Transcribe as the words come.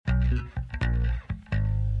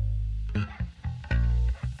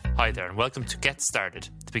Hi there and welcome to Get Started,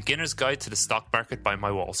 the beginner's guide to the stock market by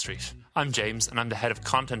My Wall Street. I'm James and I'm the head of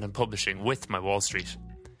content and publishing with My Wall Street.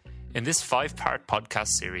 In this 5-part podcast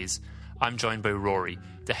series, I'm joined by Rory,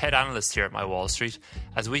 the head analyst here at My Wall Street,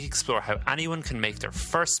 as we explore how anyone can make their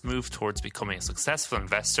first move towards becoming a successful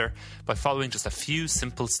investor by following just a few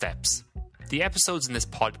simple steps. The episodes in this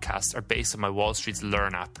podcast are based on My Wall Street's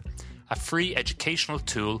Learn app, a free educational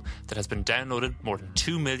tool that has been downloaded more than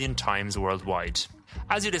 2 million times worldwide.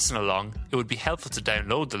 As you listen along, it would be helpful to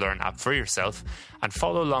download the Learn app for yourself and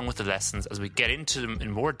follow along with the lessons as we get into them in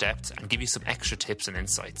more depth and give you some extra tips and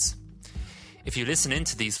insights. If you listen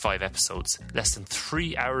into these 5 episodes, less than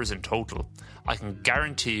 3 hours in total, I can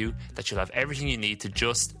guarantee you that you'll have everything you need to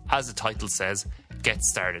just, as the title says, get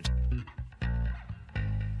started.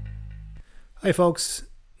 Hi folks,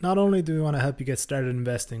 not only do we want to help you get started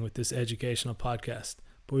investing with this educational podcast,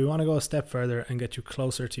 but we want to go a step further and get you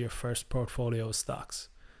closer to your first portfolio of stocks.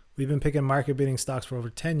 We've been picking market-beating stocks for over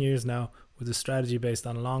 10 years now with a strategy based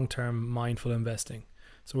on long-term mindful investing.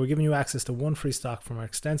 So we're giving you access to one free stock from our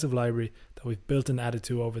extensive library that we've built and added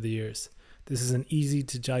to over the years. This is an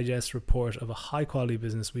easy-to-digest report of a high-quality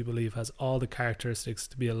business we believe has all the characteristics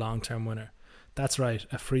to be a long-term winner. That's right,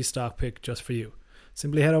 a free stock pick just for you.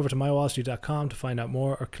 Simply head over to mywallstreet.com to find out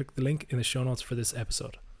more or click the link in the show notes for this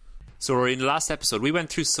episode. So Rory, in the last episode, we went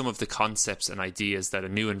through some of the concepts and ideas that a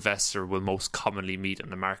new investor will most commonly meet on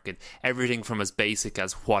the market. Everything from as basic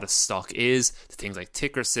as what a stock is, to things like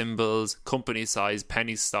ticker symbols, company size,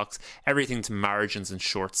 penny stocks, everything to margins and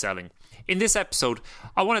short selling. In this episode,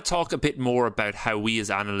 I want to talk a bit more about how we as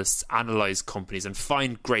analysts analyse companies and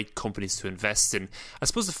find great companies to invest in. I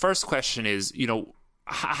suppose the first question is,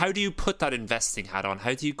 how do you put that investing hat on?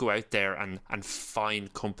 How do you go out there and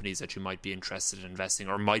find companies that you might be interested in investing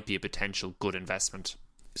or might be a potential good investment?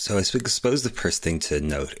 So I suppose the first thing to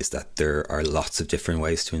note is that there are lots of different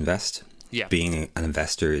ways to invest. Yeah. Being an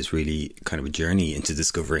investor is really kind of a journey into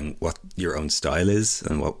discovering what your own style is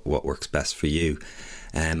and what works best for you.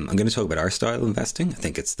 I'm going to talk about our style of investing. I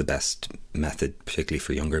think it's the best method, particularly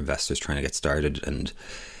for younger investors trying to get started, and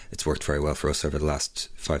it's worked very well for us over the last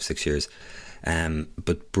 5-6 years.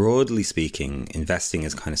 But broadly speaking, investing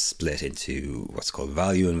is kind of split into what's called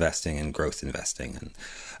value investing and growth investing. And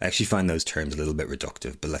I actually find those terms a little bit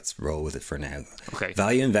reductive, but let's roll with it for now. Okay.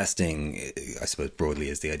 Value investing, I suppose broadly,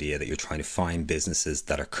 is the idea that you're trying to find businesses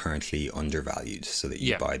that are currently undervalued so that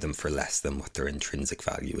you buy them for less than what their intrinsic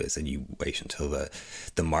value is, and you wait until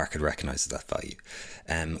the market recognizes that value.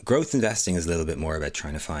 Growth investing is a little bit more about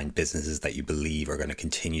trying to find businesses that you believe are going to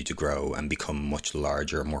continue to grow and become much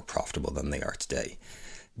larger, more profitable than they are today.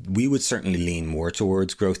 We would certainly lean more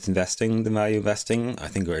towards growth investing than value investing. I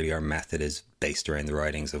think really our method is based around the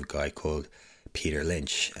writings of a guy called Peter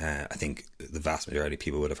Lynch. I think the vast majority of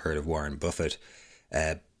people would have heard of Warren Buffett,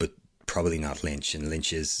 but probably not Lynch. And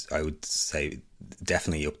Lynch is, I would say,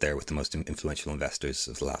 definitely up there with the most influential investors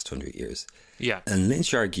of the last 100 years. Yeah. And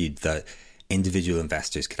Lynch argued that individual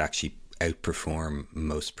investors could actually outperform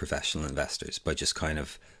most professional investors by just kind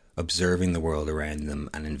of observing the world around them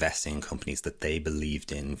and investing in companies that they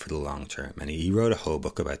believed in for the long term. And he wrote a whole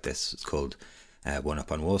book about this. It's called One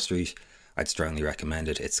Up on Wall Street. I'd strongly recommend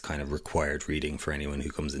it. It's kind of required reading for anyone who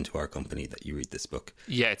comes into our company, that you read this book.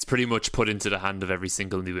 Yeah, it's pretty much put into the hand of every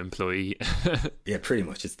single new employee. Yeah, pretty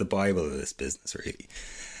much. It's the Bible of this business, really.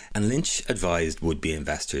 And Lynch advised would-be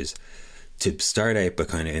investors to start out by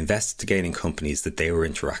kind of investigating companies that they were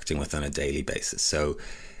interacting with on a daily basis. So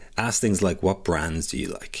ask things like, what brands do you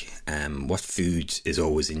like? What food is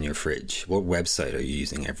always in your fridge? What website are you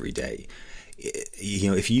using every day?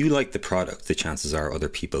 If you like the product, the chances are other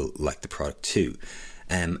people like the product too.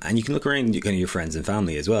 And you can look around your friends and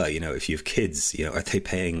family as well. If you have kids, are they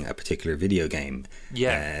playing a particular video game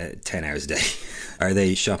 10 hours a day? Are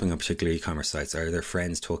they shopping on particular e-commerce sites? Are their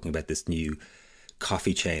friends talking about this new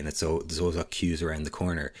coffee chain there's always got queues around the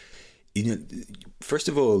corner? First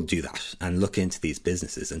of all, do that and look into these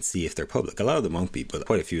businesses and see if they're public. A lot of them won't be, but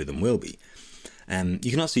quite a few of them will be.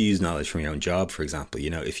 You can also use knowledge from your own job, for example.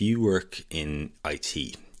 If you work in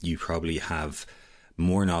IT, you probably have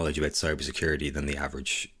more knowledge about cybersecurity than the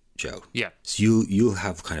average Joe. Yeah. So you'll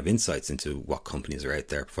have kind of insights into what companies are out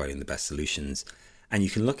there providing the best solutions. And you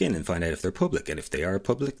can look in and find out if they're public. And if they are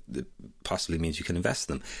public, it possibly means you can invest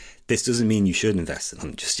in them. This doesn't mean you should invest in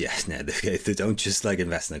them just yet. Now, they don't just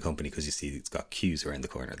invest in a company because you see it's got queues around the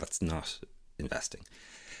corner. That's not investing.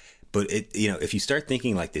 But if you start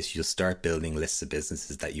thinking like this, you'll start building lists of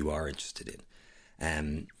businesses that you are interested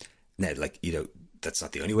in. Now, that's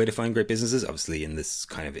not the only way to find great businesses. Obviously, in this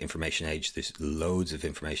kind of information age, there's loads of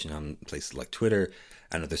information on places like Twitter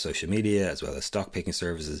and other social media, as well as stock picking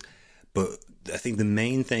services. But I think the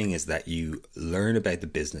main thing is that you learn about the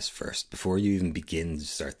business first. Before you even begin to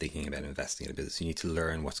start thinking about investing in a business, you need to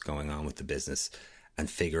learn what's going on with the business and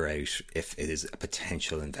figure out if it is a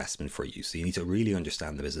potential investment for you. So you need to really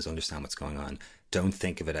understand the business, understand what's going on. Don't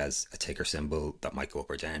think of it as a ticker symbol that might go up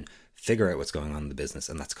or down. Figure out what's going on in the business,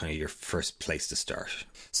 and that's kind of your first place to start.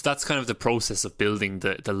 So that's kind of the process of building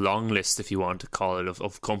the long list, if you want to call it,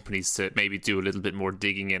 of companies to maybe do a little bit more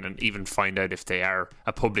digging in and even find out if they are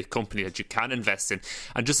a public company that you can invest in.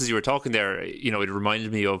 And just as you were talking there, you know, it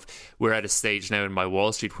reminded me of, we're at a stage now in My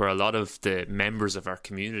Wall Street where a lot of the members of our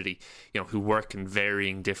community, you know, who work in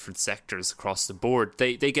varying different sectors across the board,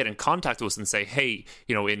 they get in contact with us and say, hey,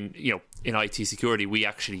 in IT security, we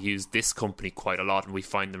actually use this company quite a lot and we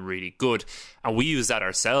find them really good. And we use that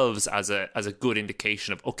ourselves as a good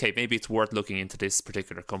indication of, okay, maybe it's worth looking into this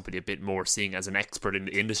particular company a bit more, seeing as an expert in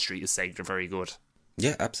the industry is saying they're very good.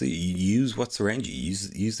 Yeah, absolutely. You use what's around you.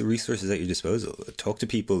 Use the resources at your disposal. Talk to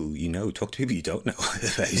people you know. Talk to people you don't know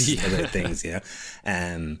about things.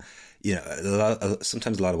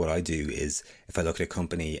 Sometimes a lot of what I do is, if I look at a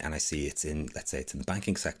company and I see let's say it's in the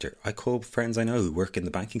banking sector, I call friends I know who work in the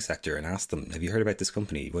banking sector and ask them, have you heard about this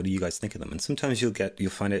company? What do you guys think of them? And sometimes you'll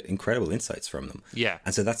find out incredible insights from them. Yeah.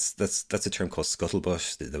 And so that's a term called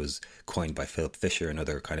scuttlebutt that was coined by Philip Fisher,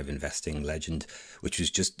 another kind of investing legend, which was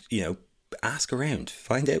just, ask around,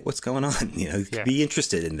 find out what's going on, be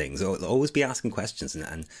interested in things, always be asking questions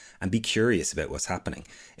and be curious about what's happening.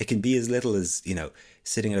 It can be as little as,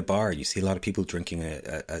 sitting at a bar and you see a lot of people drinking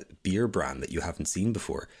a beer brand that you haven't seen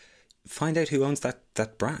before. Find out who owns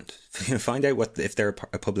that brand. Find out if they're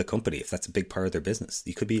a public company, if that's a big part of their business.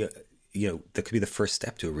 You could be that could be the first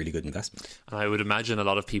step to a really good investment. And I would imagine a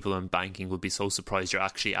lot of people in banking would be so surprised you're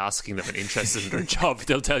actually asking them and interested in their job.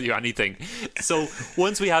 They'll tell you anything. So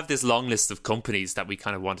once we have this long list of companies that we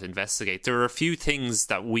kind of want to investigate, there are a few things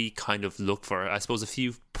that we kind of look for. I suppose a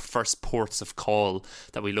few first ports of call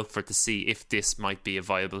that we look for to see if this might be a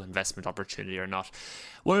viable investment opportunity or not.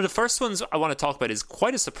 One of the first ones I want to talk about is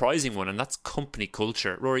quite a surprising one, and that's company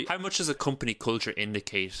culture. Rory, how much does a company culture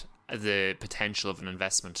indicate the potential of an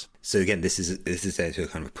investment? So again, this is down to a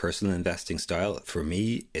kind of a personal investing style. For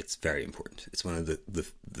me, it's very important. It's one of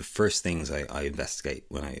the first things I investigate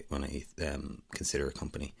when I consider a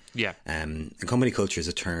company. Yeah. And company culture is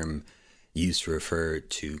a term used to refer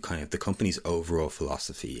to kind of the company's overall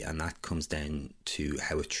philosophy, and that comes down to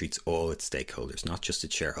how it treats all its stakeholders, not just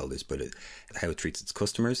its shareholders, but how it treats its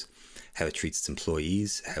customers, how it treats its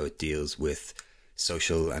employees, how it deals with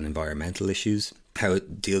social and environmental issues, how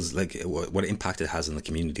it deals, what impact it has on the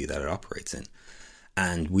community that it operates in.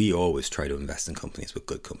 And we always try to invest in companies with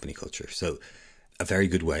good company culture. So a very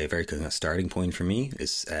good starting point for me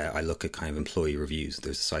is I look at kind of employee reviews.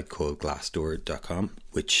 There's a site called Glassdoor.com,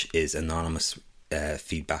 which is anonymous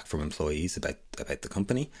feedback from employees about the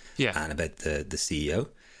company and about the CEO.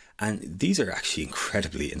 And these are actually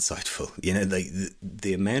incredibly insightful.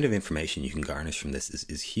 The amount of information you can garnish from this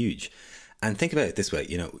is huge. And think about it this way,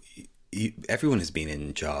 everyone has been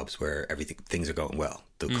in jobs where things are going well.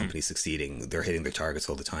 The company's succeeding, they're hitting their targets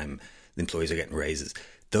all the time, the employees are getting raises.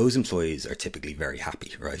 Those employees are typically very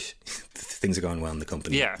happy, right? Things are going well in the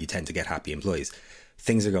company. Yeah. You tend to get happy employees.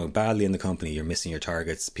 Things are going badly in the company, you're missing your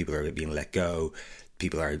targets, people are being let go,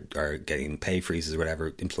 people are getting pay freezes or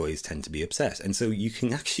whatever, employees tend to be upset. And so you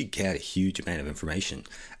can actually get a huge amount of information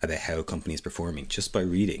about how a company is performing just by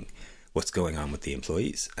reading what's going on with the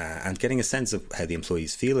employees and getting a sense of how the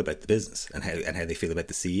employees feel about the business and how they feel about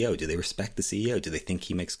the CEO. Do they respect the CEO? Do they think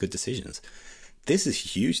he makes good decisions? This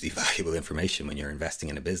is hugely valuable information when you're investing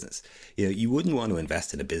in a business. You wouldn't want to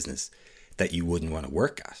invest in a business that you wouldn't want to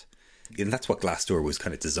work at. And that's what Glassdoor was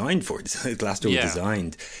kind of designed for. Glassdoor was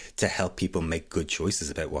designed to help people make good choices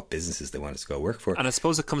about what businesses they wanted to go work for. And I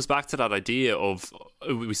suppose it comes back to that idea of,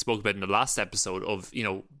 we spoke about in the last episode, of,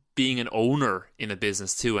 being an owner in a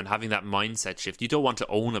business too, and having that mindset shift. You don't want to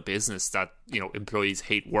own a business that, employees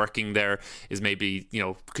hate working there, is maybe,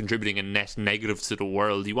 contributing a net negative to the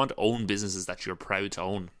world. You want to own businesses that you're proud to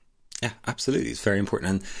own. Yeah, absolutely. It's very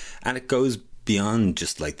important. And it goes beyond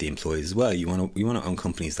just like the employees as well. You want to own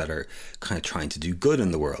companies that are kind of trying to do good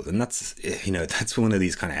in the world, and that's one of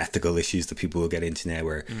these kind of ethical issues that people will get into now,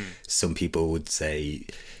 where some people would say,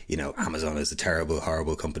 Amazon is a terrible,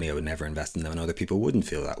 horrible company, I would never invest in them, and other people wouldn't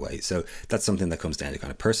feel that way. So that's something that comes down to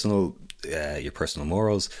kind of your personal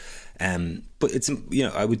morals. But it's,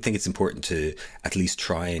 I would think it's important to at least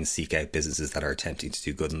try and seek out businesses that are attempting to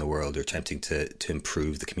do good in the world, or attempting to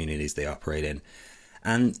improve the communities they operate in.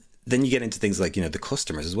 And then you get into things like, the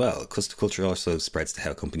customers as well. Culture also spreads to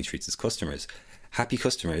how a company treats its customers. Happy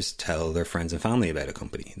customers tell their friends and family about a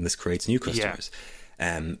company, and this creates new customers.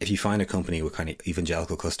 If you find a company with kind of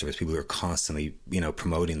evangelical customers, people who are constantly,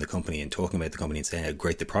 promoting the company and talking about the company and saying how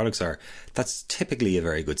great the products are, that's typically a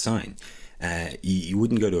very good sign. You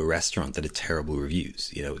wouldn't go to a restaurant that had terrible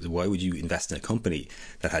reviews. Why would you invest in a company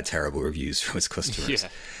that had terrible reviews from its customers? Yeah.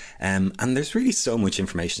 And there's really so much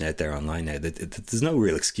information out there online now that there's no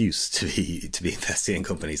real excuse to be investing in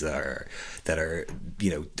companies that are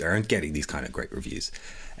aren't getting these kind of great reviews.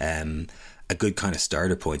 A good kind of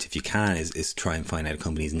starter point, if you can, is try and find out a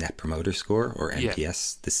company's net promoter score, or NPS.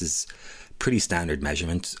 Yeah. This is pretty standard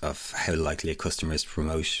measurement of how likely a customer is to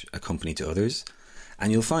promote a company to others.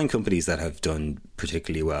 And you'll find companies that have done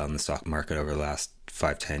particularly well in the stock market over the last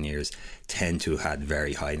 5-10 years tend to have had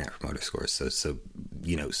very high net promoter scores. So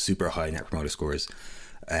super high net promoter scores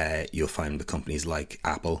you'll find with companies like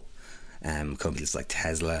Apple, companies like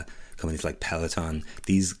Tesla, companies like Peloton.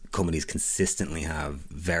 These companies consistently have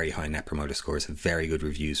very high net promoter scores, have very good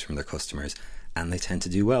reviews from their customers, and they tend to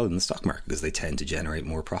do well in the stock market because they tend to generate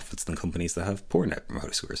more profits than companies that have poor net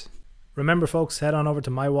promoter scores. Remember, folks, head on over to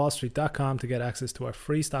mywallstreet.com to get access to our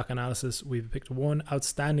free stock analysis. We've picked one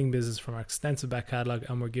outstanding business from our extensive back catalogue,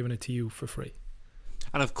 and we're giving it to you for free.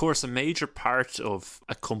 And of course, a major part of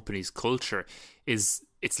a company's culture is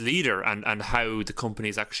its leader and how the company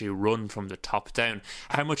is actually run from the top down.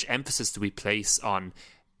 How much emphasis do we place on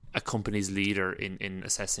a company's leader in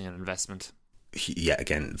assessing an investment? Yeah,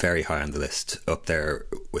 again, very high on the list. Up there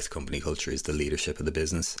with company culture is the leadership of the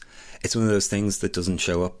business. It's one of those things that doesn't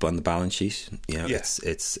show up on the balance sheet.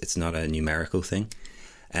 It's not a numerical thing.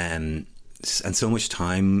 And so much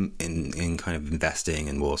time in kind of investing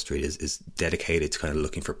in Wall Street is dedicated to kind of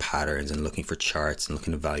looking for patterns and looking for charts and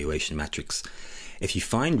looking at valuation metrics. If you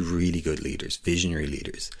find really good leaders, visionary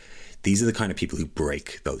leaders, these are the kind of people who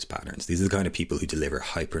break those patterns. These are the kind of people who deliver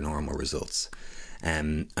hypernormal results.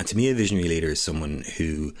 And to me, a visionary leader is someone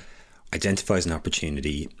who identifies an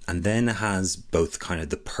opportunity and then has both kind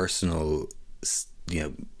of the personal,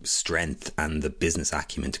 strength and the business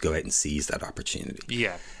acumen to go out and seize that opportunity.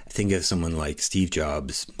 Yeah. Think of someone like Steve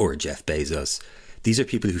Jobs or Jeff Bezos. These are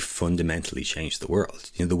people who fundamentally changed the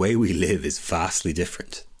world. The way we live is vastly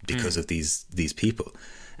different because of these people.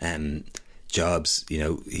 Jobs,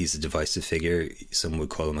 he's a divisive figure. Some would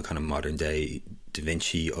call him a kind of modern day Da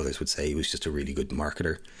Vinci. Others would say he was just a really good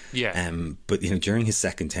marketer. Yeah. But during his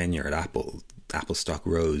second tenure at Apple stock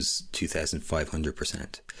rose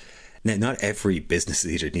 2,500%. Now, not every business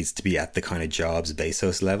leader needs to be at the kind of Jobs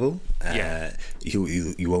Bezos level.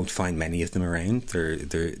 You won't find many of them around.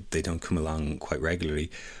 They don't come along quite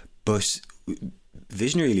regularly. But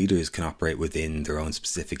visionary leaders can operate within their own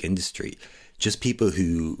specific industry. Just people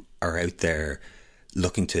who are out there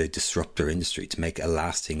looking to disrupt their industry, to make a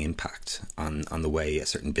lasting impact on the way a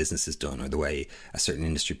certain business is done or the way a certain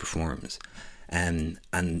industry performs. And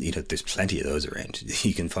there's plenty of those around.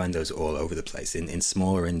 You can find those all over the place in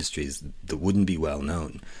smaller industries that wouldn't be well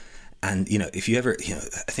known. And if you ever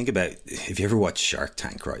think about, if you ever watch Shark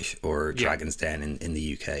Tank, right, or Dragon's Den in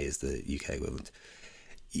the UK is the UK equivalent,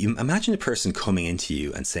 you imagine a person coming into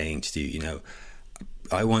you and saying to you,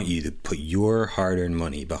 I want you to put your hard-earned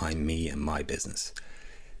money behind me and my business.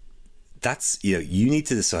 That's, you need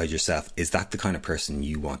to decide yourself, is that the kind of person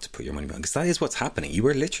you want to put your money behind? Because that is what's happening. You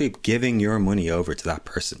are literally giving your money over to that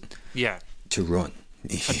person to run.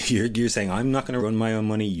 You're saying, I'm not going to run my own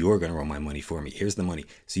money, you're going to run my money for me. Here's the money.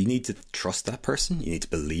 So you need to trust that person. You need to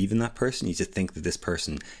believe in that person. You need to think that this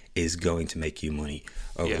person is going to make you money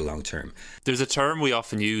over the long term. There's a term we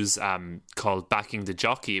often use called backing the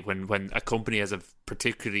jockey when a company has a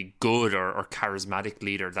particularly good or charismatic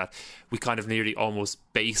leader, that we kind of nearly almost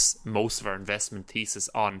base most of our investment thesis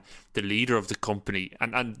on the leader of the company.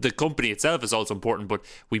 And the company itself is also important, but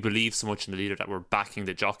we believe so much in the leader that we're backing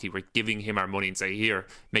the jockey. We're giving him our money and say, here,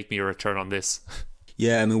 make me a return on this.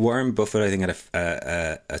 Yeah, I mean, Warren Buffett, I think, had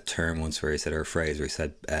a term once where he said, or a phrase where he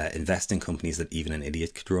said, invest in companies that even an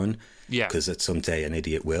idiot could run. Yeah. Because at some day an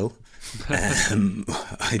idiot will.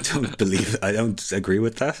 I don't agree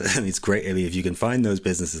with that. And it's great. I mean, if you can find those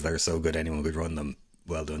businesses that are so good anyone could run them,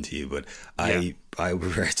 well done to you. But I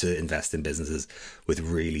prefer to invest in businesses with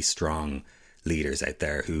really strong leaders out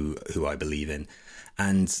there who I believe in.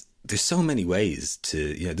 And there's so many ways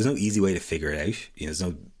to, there's no easy way to figure it out.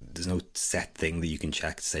 There's no set thing that you can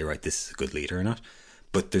check to say, right, this is a good leader or not.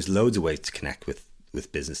 But there's loads of ways to connect with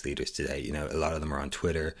business leaders today. A lot of them are on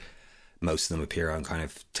Twitter. Most of them appear on kind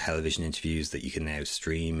of television interviews that you can now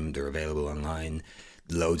stream. They're available online.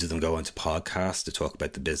 Loads of them go onto podcasts to talk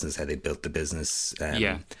about the business, how they built the business.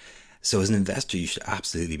 So as an investor, you should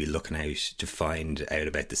absolutely be looking out to find out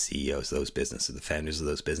about the CEOs of those businesses, the founders of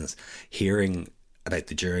those businesses, hearing about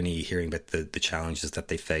the journey, hearing about the challenges that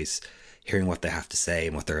they face, hearing what they have to say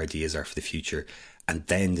and what their ideas are for the future, and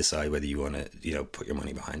then decide whether you want to, put your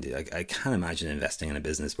money behind it. I can't imagine investing in a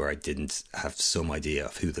business where I didn't have some idea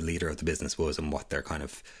of who the leader of the business was and what their kind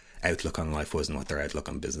of outlook on life was and what their outlook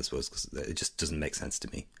on business was, because it just doesn't make sense to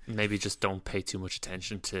me. Maybe just don't pay too much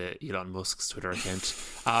attention to Elon Musk's Twitter account.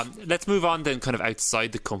 Let's move on then, kind of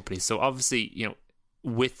outside the company. So obviously,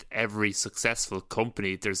 with every successful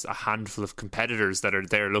company, there's a handful of competitors that are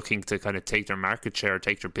there looking to kind of take their market share,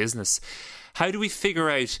 take their business. How do we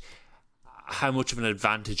figure out how much of an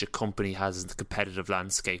advantage a company has in the competitive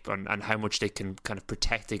landscape, and how much they can kind of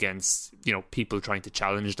protect against people trying to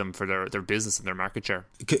challenge them for their business and their market share?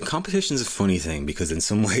 Competition is a funny thing, because in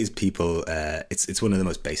some ways people it's one of the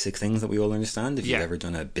most basic things that we all understand. If you've ever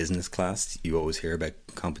done a business class, you always hear about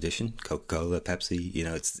competition. Coca-Cola, Pepsi,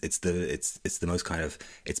 it's the most kind of,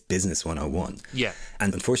 it's business 101. Yeah.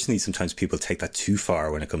 And unfortunately sometimes people take that too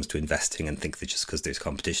far when it comes to investing and think that just because there's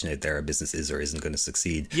competition out there, a business is or isn't going to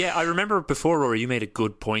succeed. Yeah, I remember before, Rory, you made a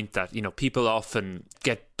good point that people often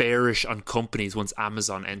get bearish on companies once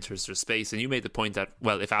Amazon enters their space, and you made the point that,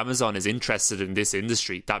 well, if Amazon is interested in this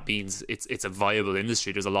industry, that means it's a viable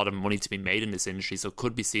industry. There's a lot of money to be made in this industry, so it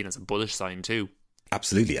could be seen as a bullish sign too.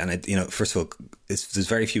 Absolutely. And first of all, there's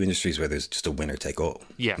very few industries where there's just a winner take all.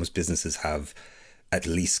 Yeah. Most businesses have at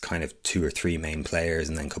least kind of 2 or 3 main players,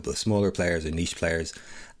 and then a couple of smaller players or niche players,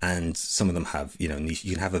 and some of them have niche.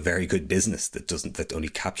 You can have a very good business that only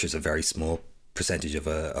captures a very small percentage of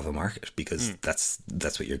a market, because that's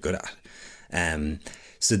what you're good at.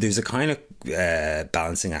 So there's a kind of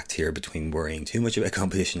balancing act here between worrying too much about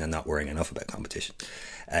competition and not worrying enough about competition.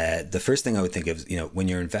 The first thing I would think of is, when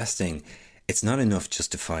you're investing, it's not enough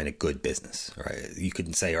just to find a good business, right? You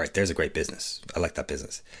can say, all right, there's a great business, I like that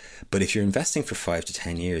business. But if you're investing for 5 to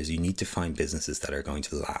 10 years, you need to find businesses that are going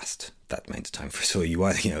to last that amount of time. So you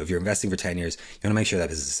want, if you're investing for 10 years, you want to make sure that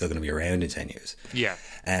business is still going to be around in 10 years. Yeah.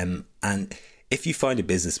 And if you find a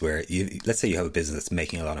business where let's say you have a business that's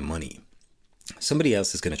making a lot of money, somebody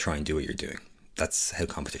else is going to try and do what you're doing. That's how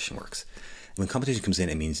competition works. When competition comes in,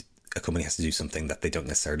 it means a company has to do something that they don't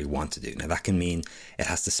necessarily want to do. Now, that can mean it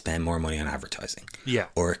has to spend more money on advertising. Yeah.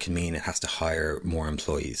 Or it can mean it has to hire more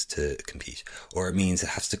employees to compete. Or it means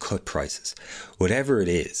it has to cut prices. Whatever it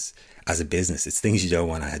is, as a business, it's things you don't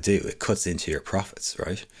want to do. It cuts into your profits,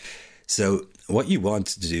 right? So what you want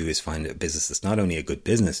to do is find a business that's not only a good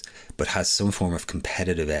business, but has some form of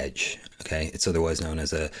competitive edge. Okay, it's otherwise known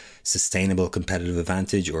as a sustainable competitive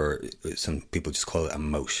advantage, or some people just call it a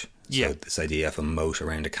moat. So this idea of a moat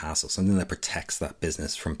around a castle, something that protects that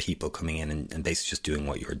business from people coming in and basically just doing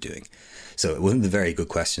what you're doing. So one of the very good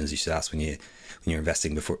questions you should ask when you're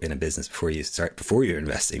investing in a business before you're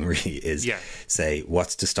investing really is say,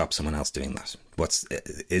 what's to stop someone else doing that?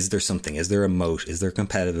 Is there a moat? Is there a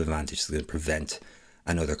competitive advantage that's going to prevent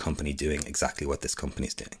another company doing exactly what this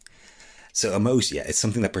company's doing? So a moat, it's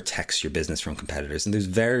something that protects your business from competitors. And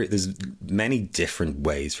there's many different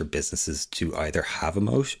ways for businesses to either have a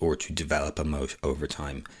moat or to develop a moat over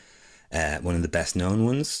time. One of the best known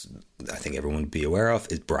ones, I think everyone would be aware of,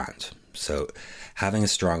 is brand. So having a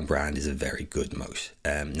strong brand is a very good moat.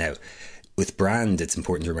 Now, with brand, it's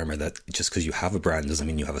important to remember that just because you have a brand doesn't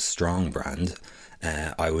mean you have a strong brand.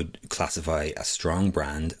 I would classify a strong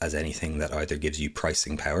brand as anything that either gives you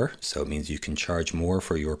pricing power, so it means you can charge more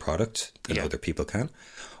for your product than other people can,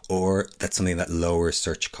 or that's something that lowers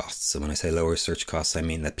search costs. So when I say lower search costs, I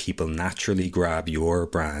mean that people naturally grab your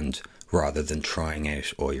brand rather than trying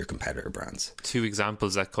out all your competitor brands. 2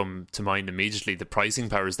 examples that come to mind immediately. The pricing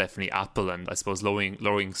power is definitely Apple, and I suppose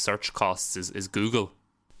lowering search costs is Google.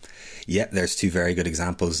 Yeah, there's 2 very good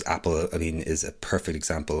examples. Apple, is a perfect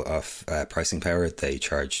example of pricing power. They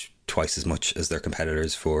charge twice as much as their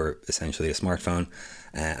competitors for essentially a smartphone,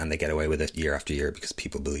 and they get away with it year after year because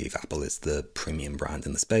people believe Apple is the premium brand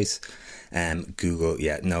in the space. Google,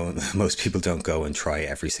 most people don't go and try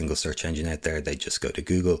every single search engine out there. They just go to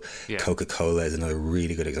Google. Yeah. Coca-Cola is another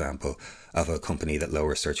really good example of a company that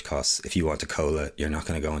lowers search costs. If you want a cola, you're not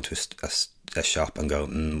going to go into a shop and go,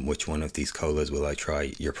 which one of these colas will I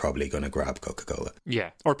try? You're probably going to grab Coca-Cola.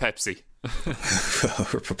 Yeah, or Pepsi.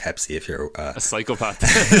 Or for Pepsi if you're a psychopath.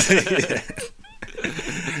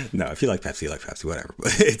 No, if you like Pepsi, whatever.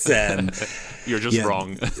 But it's you're just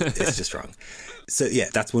wrong. It's just wrong. So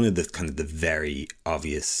that's one of the kind of the very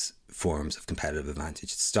obvious forms of competitive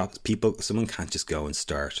advantage. It stops people. Someone can't just go and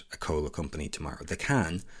start a cola company tomorrow. They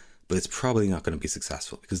can, but it's probably not going to be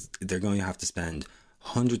successful because they're going to have to spend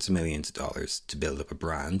hundreds of millions of dollars to build up a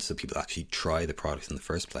brand so people actually try the product in the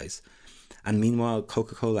first place. And meanwhile,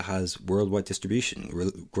 Coca-Cola has worldwide distribution,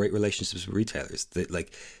 great relationships with retailers. They're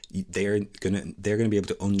going to be able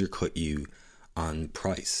to undercut you on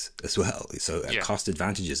price as well. So cost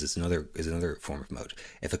advantages is another form of moat.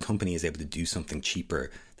 If a company is able to do something cheaper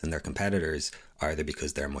than their competitors, either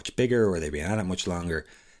because they're much bigger or they've been at it much longer,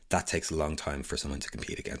 that takes a long time for someone to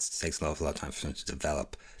compete against. It takes an awful lot of time for someone to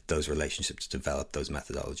develop those relationships, to develop those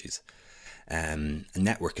methodologies. A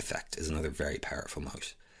network effect is another very powerful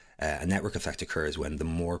moat. A network effect occurs when the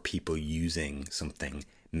more people using something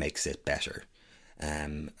makes it better.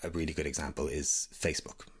 A really good example is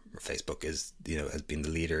Facebook. Facebook is, has been the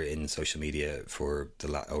leader in social media for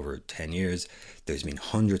over 10 years. There's been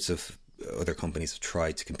hundreds of other companies have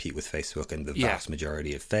tried to compete with Facebook, and the vast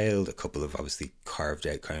majority have failed. A couple have obviously carved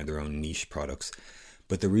out kind of their own niche products.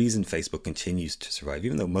 But the reason Facebook continues to survive,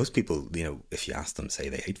 even though most people, if you ask them, say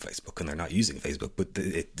they hate Facebook and they're not using Facebook, but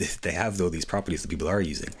they have all these properties that people are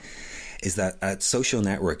using, is that a social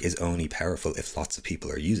network is only powerful if lots of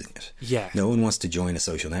people are using it. Yeah. No one wants to join a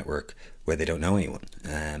social network where they don't know anyone.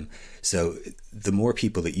 So the more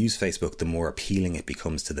people that use Facebook, the more appealing it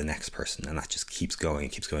becomes to the next person. And that just keeps going,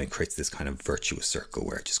 creates this kind of virtuous circle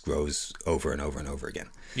where it just grows over and over and over again.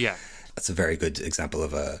 Yeah. That's a very good example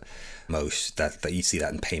of a moat that you see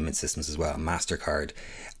that in payment systems as well. MasterCard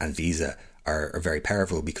and Visa are very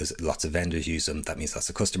powerful because lots of vendors use them. That means lots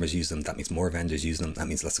of customers use them. That means more vendors use them. That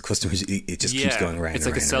means lots of customers. It just keeps going around. It's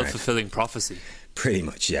like a self-fulfilling prophecy. Pretty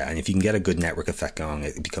much, yeah. And if you can get a good network effect going,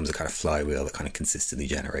 it becomes a kind of flywheel that kind of consistently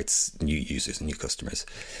generates new users and new customers.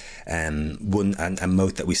 A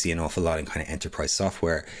moat that we see an awful lot in kind of enterprise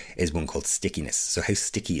software is one called stickiness. So how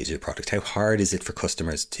sticky is your product? How hard is it for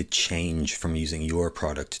customers to change from using your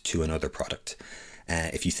product to another product?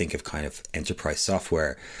 If you think of kind of enterprise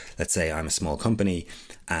software, let's say I'm a small company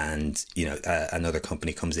and, another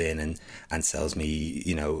company comes in and sells me,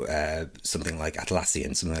 something like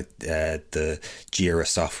Atlassian, something like the Jira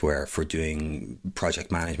software for doing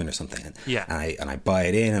project management or something. And I buy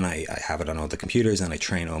it in and I have it on all the computers and I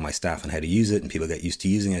train all my staff on how to use it and people get used to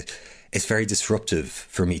using it. It's very disruptive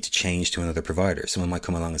for me to change to another provider. Someone might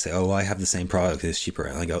come along and say, I have the same product, it's cheaper.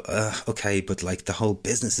 And I go, okay, but like the whole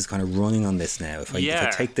business is kind of running on this now. If I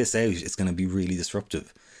take this out, it's going to be really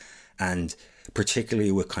disruptive. And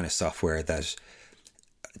particularly with kind of software that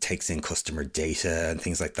takes in customer data and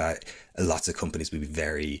things like that, lots of companies would be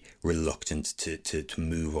very reluctant to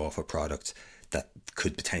move off a product that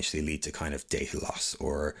could potentially lead to kind of data loss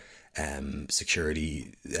or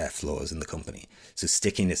security flaws in the company. So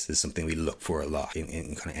stickiness is something we look for a lot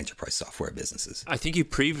in kind of enterprise software businesses. I think you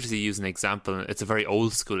previously used an example. It's a very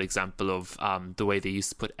old school example of the way they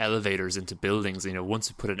used to put elevators into buildings. Once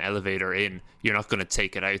you put an elevator in, you're not going to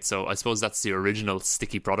take it out. So I suppose that's the original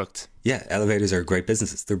sticky product. Yeah, elevators are great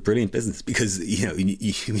businesses. They're brilliant business because when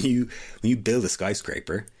you build a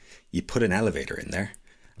skyscraper, you put an elevator in there.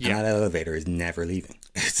 And that elevator is never leaving.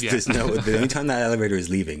 The only time that elevator is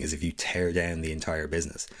leaving is if you tear down the entire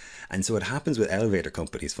business. And so what happens with elevator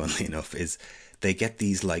companies, funnily enough, is they get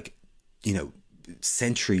these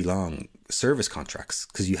century-long service contracts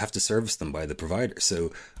because you have to service them by the provider.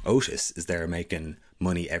 So Otis is there making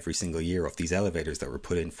money every single year off these elevators that were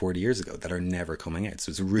put in 40 years ago that are never coming out. So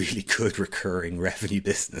it's a really good recurring revenue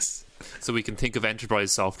business. So we can think of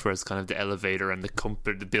enterprise software as kind of the elevator, and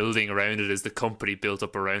the building around it is the company built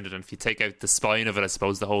up around it. And if you take out the spine of it, I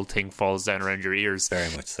suppose the whole thing falls down around your ears. Very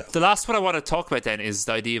much so. The last one I want to talk about then is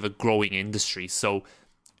the idea of a growing industry. So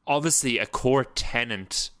obviously a core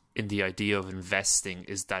tenet in the idea of investing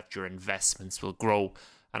is that your investments will grow.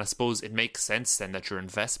 And I suppose it makes sense then that your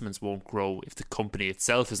investments won't grow if the company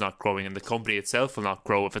itself is not growing, and the company itself will not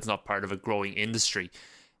grow if it's not part of a growing industry.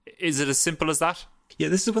 Is it as simple as that? Yeah,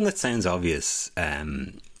 this is one that sounds obvious,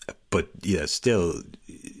 but still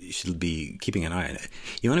you should be keeping an eye on it.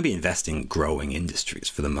 You want to be investing in growing industries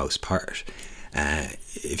for the most part.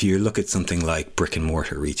 If you look at something like brick and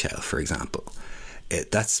mortar retail, for example,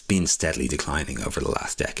 that's been steadily declining over the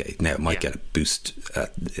last decade. Now it might get a boost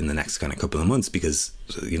in the next kind of couple of months because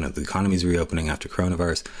the economy is reopening after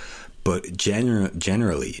coronavirus, but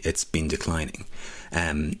generally it's been declining.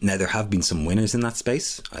 Now there have been some winners in that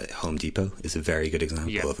space. Home Depot is a very good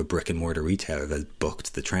example of a brick and mortar retailer that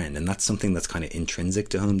bucked the trend, and that's something that's kind of intrinsic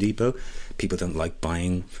to Home Depot. People don't like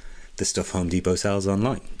buying the stuff Home Depot sells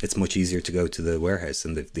online. It's much easier to go to the warehouse,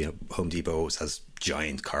 and the Home Depot always has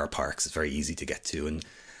giant car parks. It's very easy to get to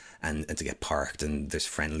and to get parked, and there's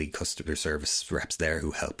friendly customer service reps there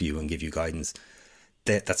who help you and give you guidance.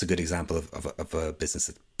 That's a good example of a business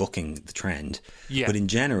that's bucking the trend. But in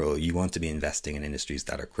general, you want to be investing in industries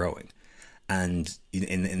that are growing. And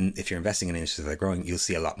if you're investing in industries that are growing, you'll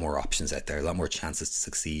see a lot more options out there, a lot more chances to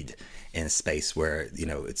succeed in a space where,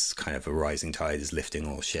 it's kind of a rising tide is lifting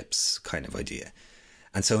all ships kind of idea.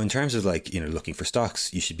 And so in terms of looking for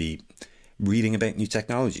stocks, you should be reading about new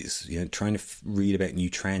technologies, trying to read about new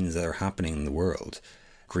trends that are happening in the world.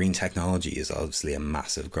 Green technology is obviously a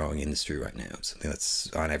massive growing industry right now, something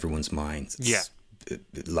that's on everyone's minds. A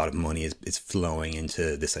lot of money is flowing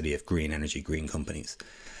into this idea of green energy, green companies.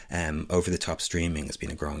 Over-the-top streaming has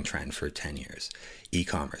been a growing trend for 10 years.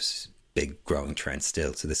 E-commerce, big growing trend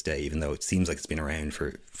still to this day, even though it seems like it's been around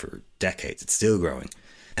for decades, it's still growing.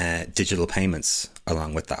 Digital payments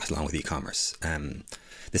along with e-commerce.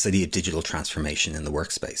 This idea of digital transformation in the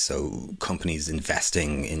workspace. So companies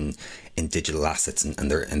investing in digital assets and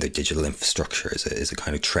their digital infrastructure is a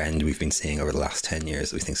kind of trend we've been seeing over the last 10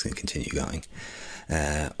 years that we think is going to continue going.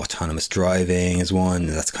 Autonomous driving is one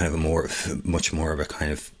that's kind of much more of a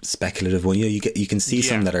kind of speculative one. You can see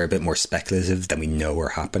some that are a bit more speculative than we know are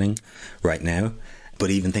happening right now. But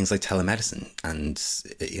even things like telemedicine and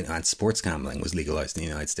sports gambling was legalized in the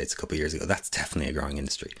United States a couple of years ago. That's definitely a growing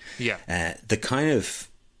industry. The kind of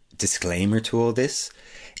disclaimer to all this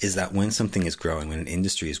is that when something is growing, when an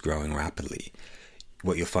industry is growing rapidly,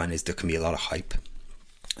 what you'll find is there can be a lot of hype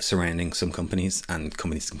surrounding some companies, and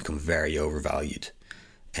companies can become very overvalued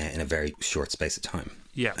in a very short space of time.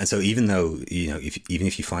 And so even though, even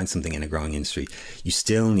if you find something in a growing industry, you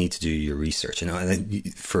still need to do your research.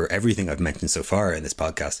 And for everything I've mentioned so far in this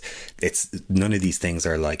podcast, it's none of these things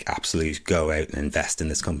are like absolute go out and invest in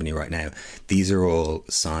this company right now. These are all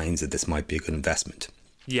signs that this might be a good investment.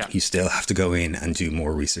 You still have to go in and do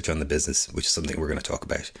more research on the business, which is something we're going to talk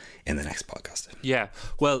about in the next podcast.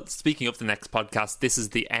 Well, speaking of the next podcast, this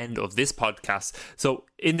is the end of this podcast. So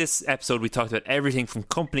in this episode, we talked about everything from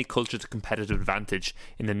company culture to competitive advantage.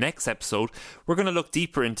 In the next episode, we're going to look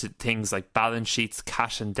deeper into things like balance sheets,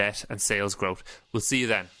 cash and debt, and sales growth. We'll see you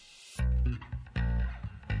then.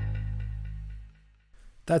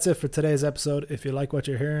 That's it for today's episode. If you like what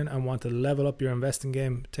you're hearing and want to level up your investing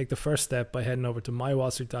game, take the first step by heading over to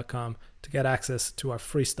mywallstreet.com to get access to our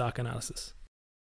free stock analysis.